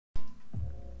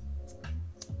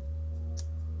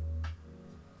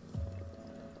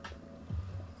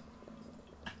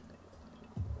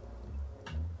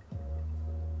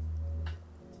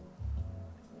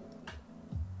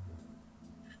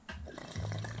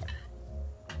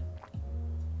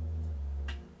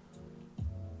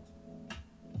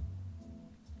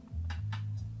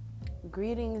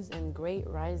Greetings and great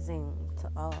rising to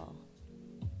all.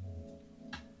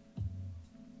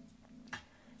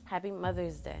 Happy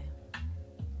Mother's Day,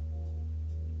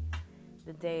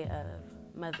 the day of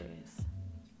mothers,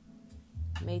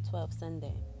 May 12th,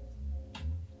 Sunday,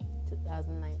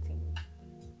 2019.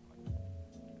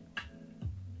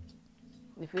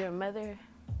 If you're a mother,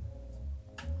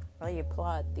 I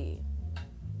applaud thee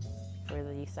for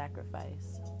the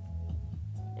sacrifice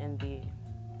and the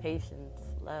patience,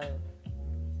 love,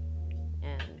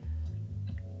 and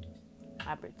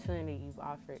opportunity you've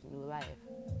offered new life.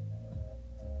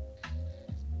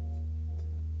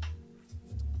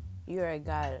 You are a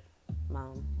God,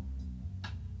 Mom.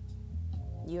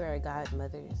 You are a God,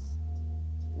 mothers.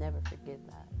 Never forget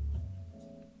that.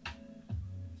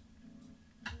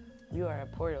 You are a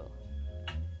portal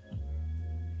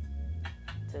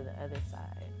to the other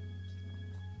side.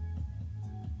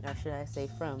 Or should I say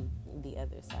from the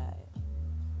other side.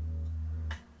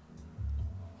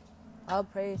 All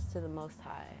praise to the Most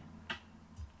High.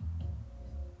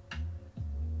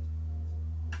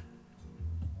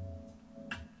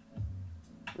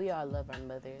 We all love our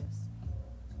mothers.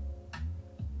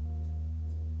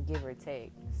 Give or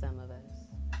take, some of us.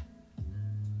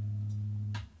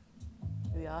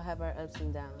 We all have our ups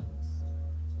and downs.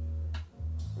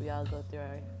 We all go through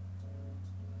our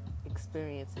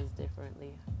experiences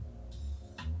differently.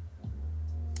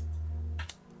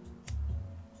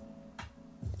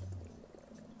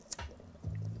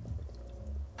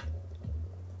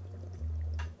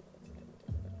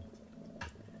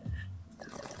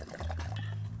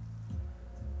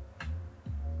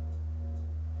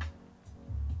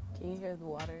 Can you hear the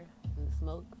water and the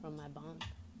smoke from my bong?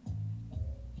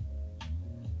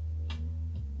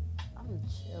 I'm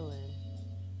chilling.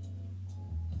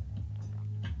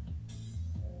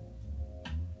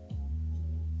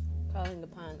 Calling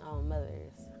upon all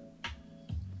mothers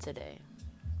today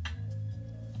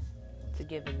to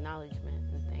give acknowledgement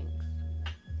and thanks.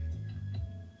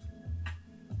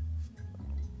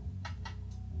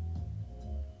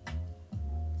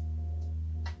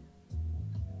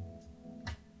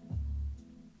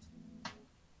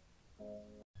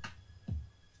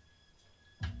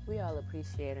 We all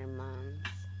appreciate our moms.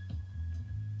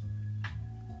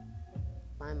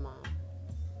 My mom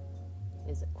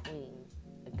is a queen,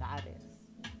 a goddess.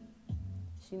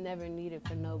 She never needed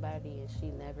for nobody, and she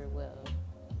never will.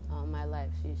 All my life,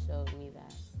 she showed me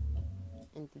that.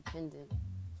 Independent,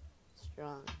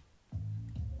 strong,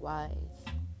 wise,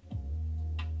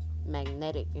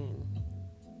 magnetic, and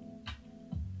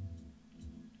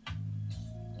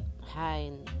high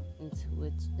in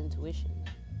intuition.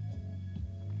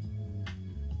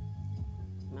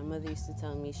 My mother used to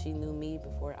tell me she knew me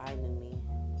before I knew me.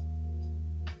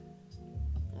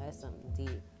 That's something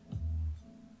deep.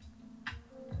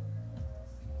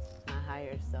 My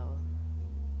higher self.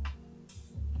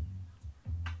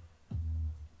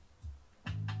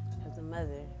 As a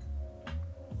mother,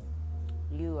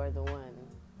 you are the one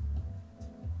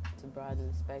to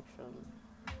broaden the spectrum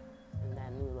in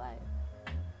that new life.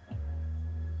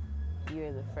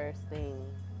 You're the first thing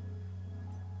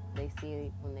they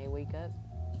see when they wake up.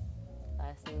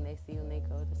 Last thing they see when they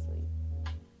go to sleep.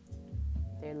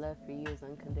 Their love for you is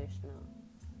unconditional,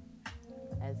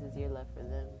 as is your love for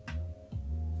them.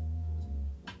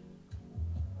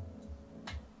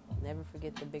 Never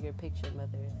forget the bigger picture,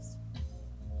 mothers.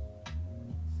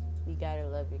 You gotta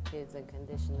love your kids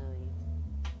unconditionally.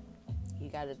 You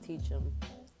gotta teach them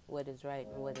what is right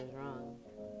and what is wrong.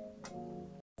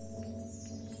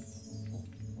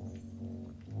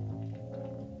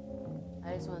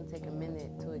 I just want to take a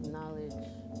minute to acknowledge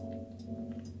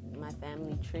my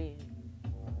family tree,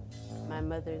 my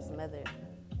mother's mother,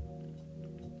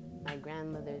 my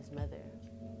grandmother's mother,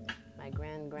 my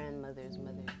grandmother's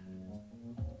mother,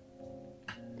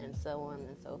 and so on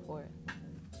and so forth.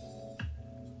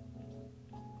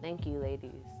 Thank you,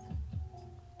 ladies,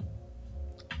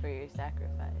 for your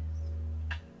sacrifice,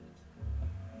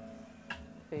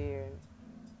 for your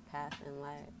path in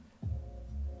life.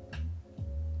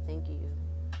 Thank you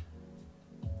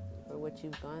for what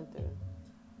you've gone through,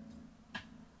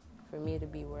 for me to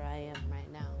be where I am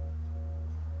right now.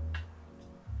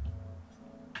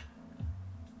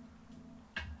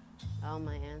 All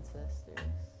my ancestors,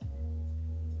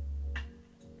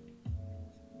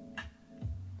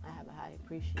 I have a high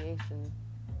appreciation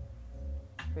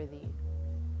for thee,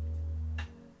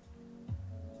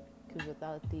 because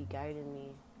without thee guiding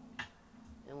me,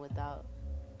 and without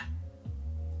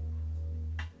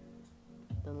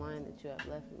the line that you have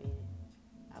left me,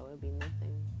 I would be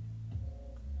nothing.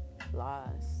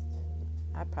 Lost.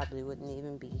 I probably wouldn't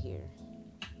even be here.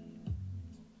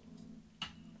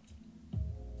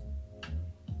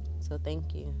 So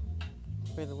thank you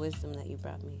for the wisdom that you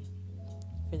brought me,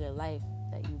 for the life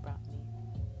that you brought me,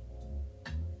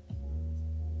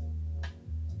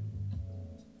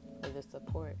 for the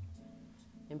support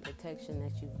and protection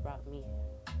that you've brought me.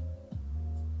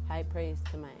 High praise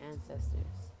to my ancestors.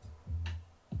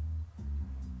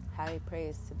 High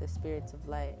praise to the spirits of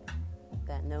light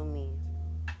that know me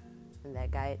and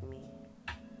that guide me.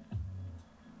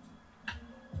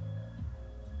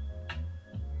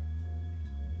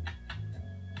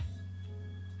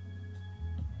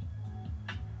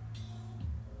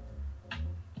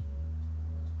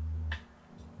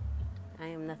 I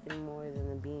am nothing more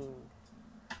than a being.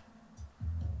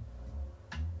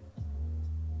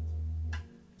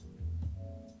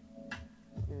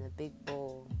 In a big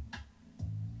bowl,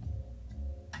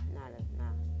 not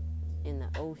in the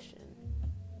ocean,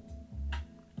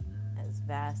 as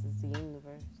vast as the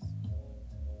universe,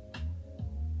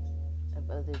 of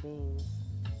other beings,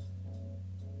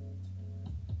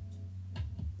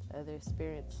 other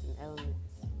spirits and elements.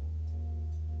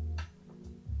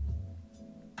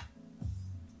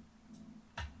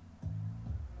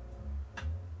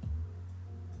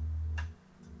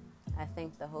 I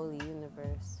thank the Holy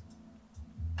Universe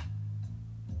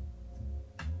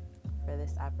for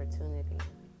this opportunity,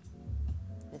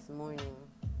 this morning,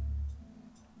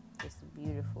 this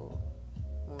beautiful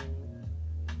morning.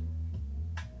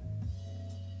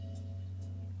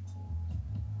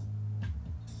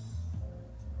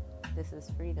 This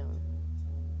is freedom.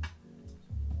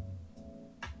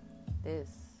 This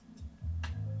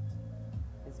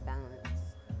is balance.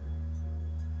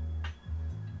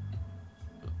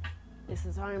 This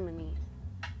is harmony.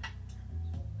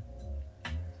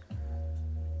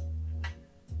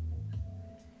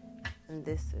 And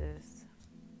this is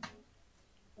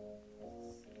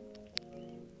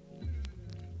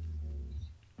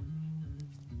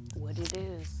what it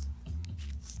is.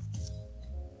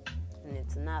 And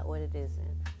it's not what it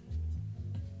isn't.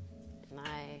 And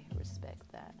I respect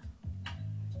that.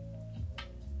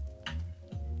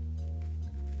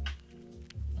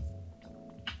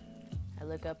 I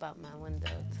look up out my window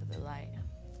to the light,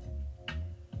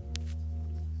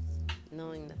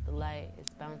 knowing that the light is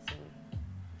bouncing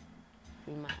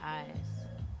through my eyes,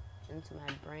 into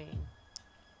my brain,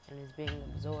 and is being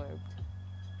absorbed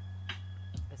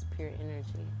as pure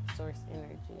energy, source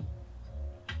energy,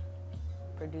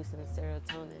 producing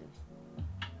serotonin,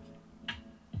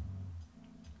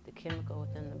 the chemical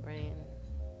within the brain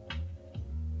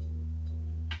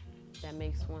that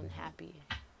makes one happy,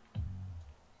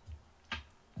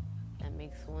 that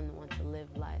makes one want to live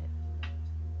life,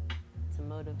 to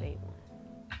motivate one,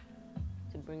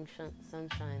 to bring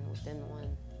sunshine within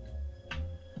one,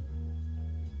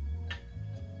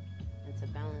 and to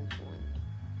balance one.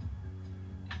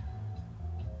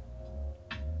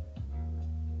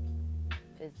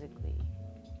 Physically,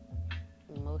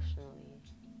 emotionally,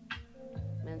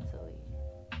 mentally,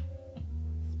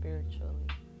 spiritually.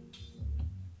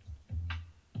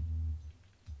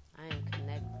 I am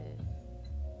connected.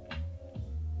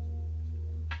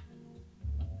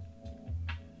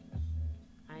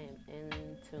 I am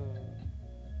in tune.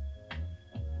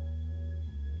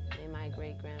 May my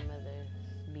great-grandmother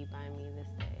be by me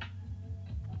this day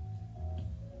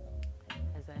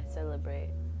as I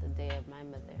celebrate the day of my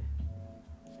mother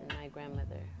and my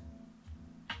grandmother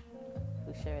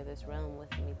who share this realm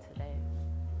with me today.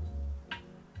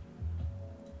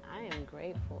 I am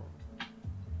grateful.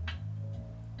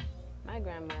 My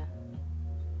grandma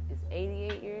is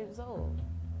 88 years old.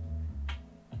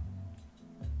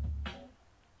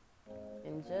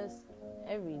 And just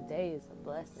every day is a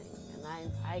blessing.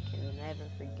 And I can never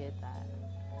forget that.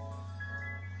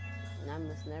 And I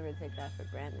must never take that for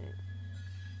granted.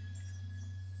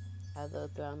 Although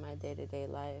throughout my day-to-day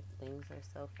life, things are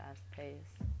so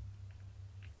fast-paced.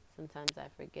 Sometimes I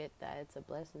forget that it's a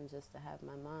blessing just to have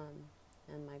my mom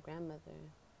and my grandmother.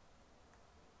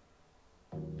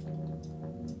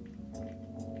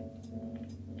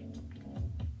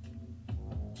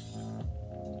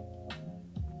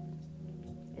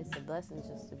 It's a blessing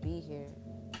just to be here,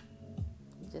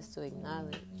 just to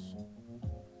acknowledge,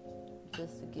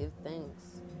 just to give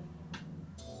thanks.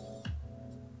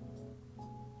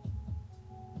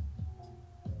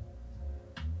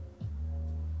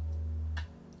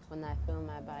 When I feel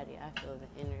my body, I feel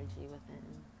the energy within,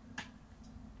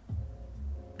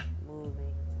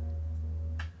 moving,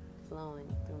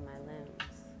 flowing through my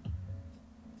limbs,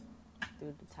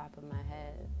 through the top of my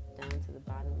head, down to the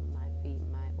bottom of my feet,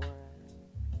 my aura,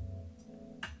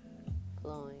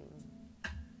 flowing,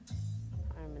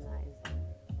 harmonizing,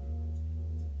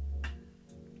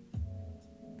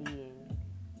 being,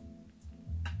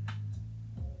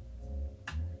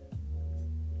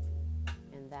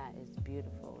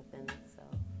 beautiful within itself.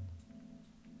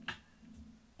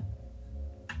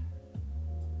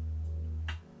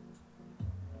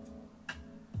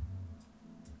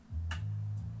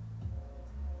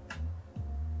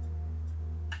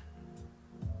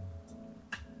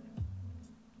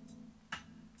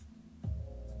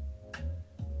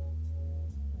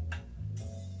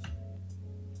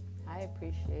 High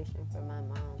appreciation for my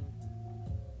mom.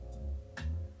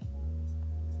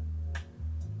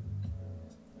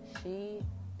 She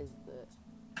is the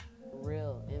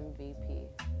real MVP.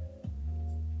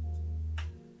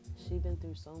 She's been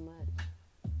through so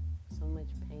much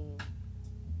pain,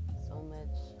 so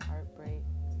much heartbreak,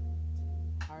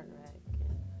 heart wreck,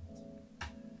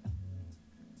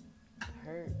 and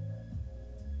hurt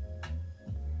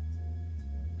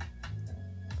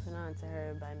put on to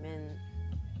her by men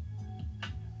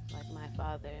like my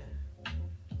father,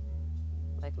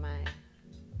 like my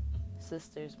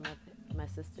sister's mother, my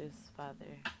sister's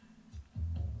father,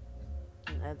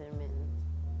 and other men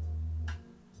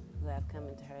who have come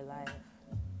into her life.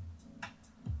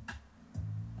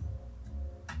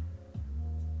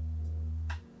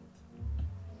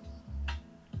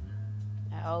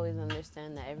 I always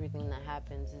understand that everything that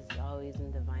happens is always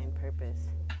in divine purpose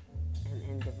and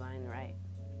in divine right.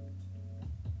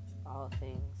 All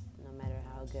things, no matter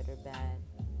how good or bad,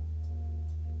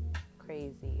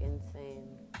 crazy, insane,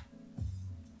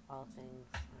 all things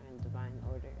are in divine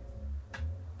order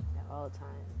at all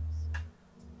times.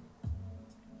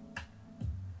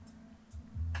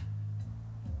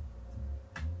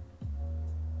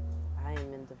 I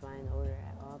am in divine order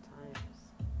at all times.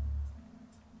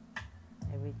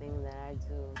 Everything that I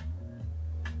do,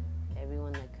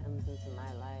 everyone that comes into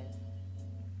my life,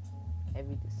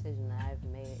 every decision that I've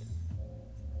made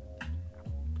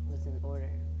was in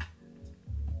order.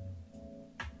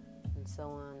 And so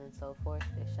on and so forth,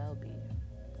 it shall be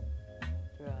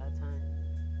throughout time.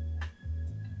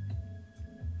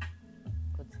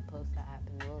 What's supposed to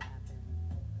happen will happen.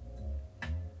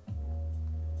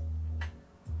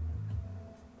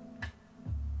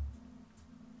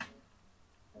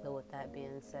 So with that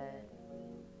being said,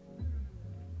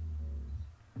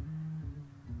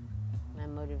 my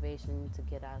motivation to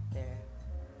get out there,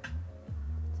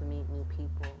 to meet new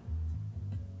people,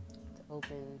 to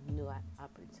open new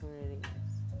opportunities,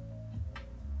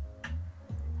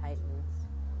 heightens.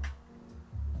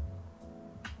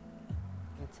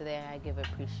 And today I give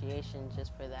appreciation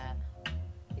just for that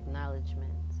acknowledgement.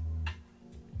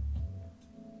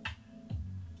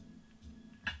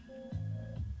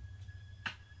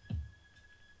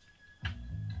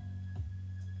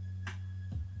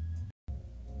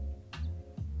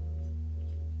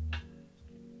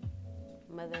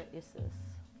 Mother Isis,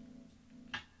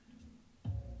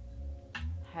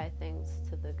 high thanks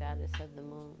to the goddess of the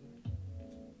moon,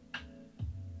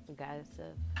 the goddess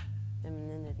of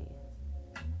femininity,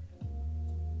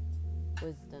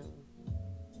 wisdom,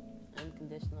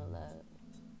 unconditional love,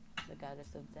 the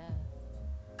goddess of death,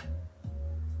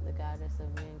 the goddess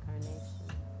of reincarnation,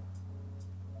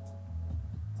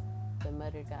 the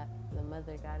mother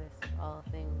goddess of all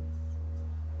things.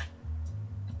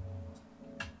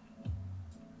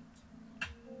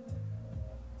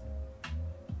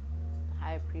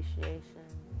 High appreciation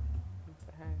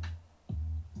for her,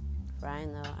 for I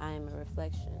know I am a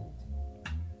reflection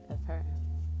of her.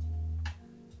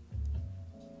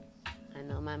 I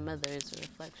know my mother is a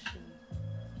reflection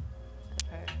of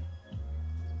her,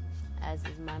 as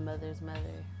is my mother's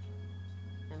mother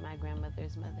and my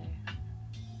grandmother's mother,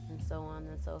 and so on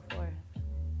and so forth.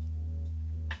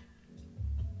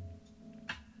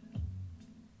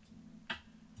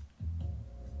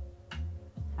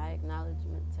 High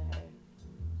acknowledgement to her,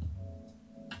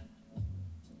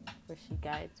 for she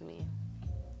guides me.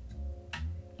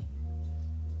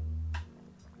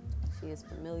 She is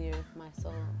familiar with my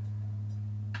soul.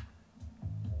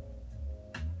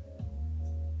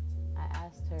 I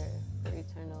asked her for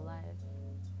eternal life,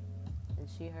 and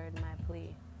she heard my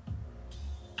plea.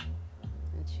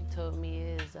 And she told me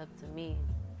it is up to me.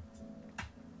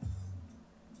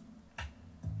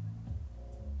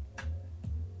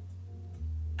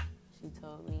 She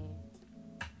told me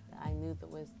that I knew the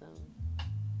wisdom.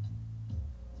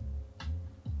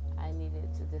 I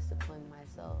needed to discipline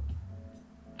myself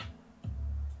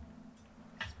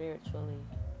spiritually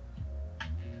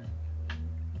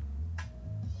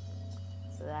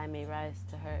so that I may rise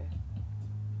to her.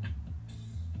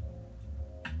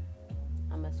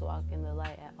 I must walk in the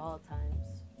light at all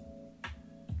times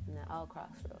and at all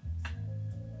crossroads.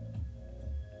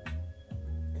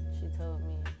 And she told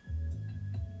me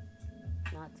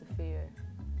not to fear,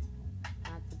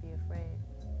 not to be afraid,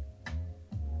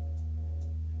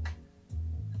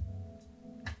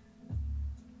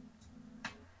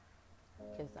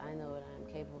 I know what I'm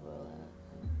capable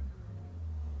of,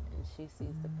 and she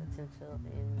sees the potential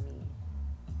in me.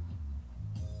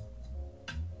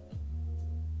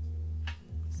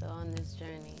 So on this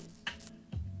journey,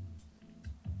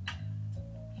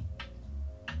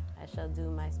 I shall do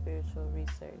my spiritual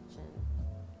research and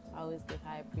always give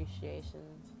high appreciation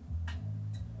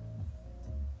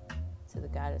to the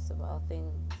goddess of all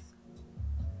things,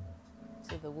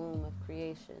 to the womb of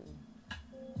creation.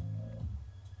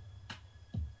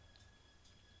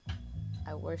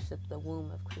 I worship the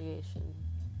womb of creation,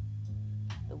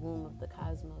 the womb of the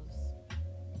cosmos.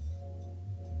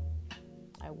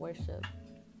 I worship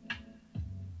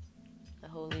the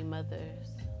Holy Mothers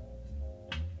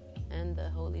and the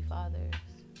Holy Fathers.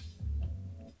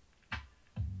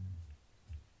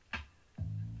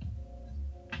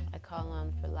 I call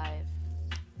on for life.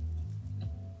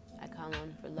 I call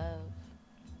on for love.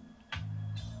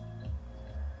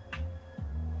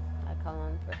 I call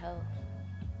on for health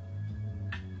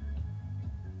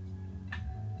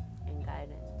and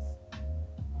guidance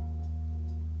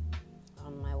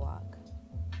on my walk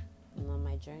and on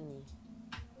my journey.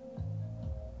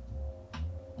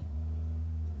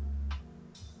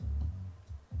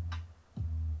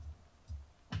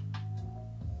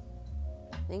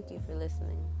 Thank you for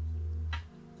listening.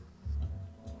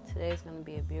 Today's going to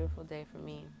be a beautiful day for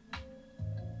me.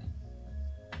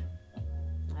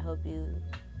 I hope you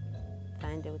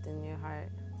find it within your heart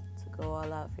to go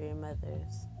all out for your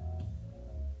mothers.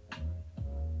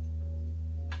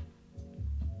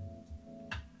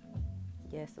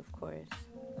 Yes, of course.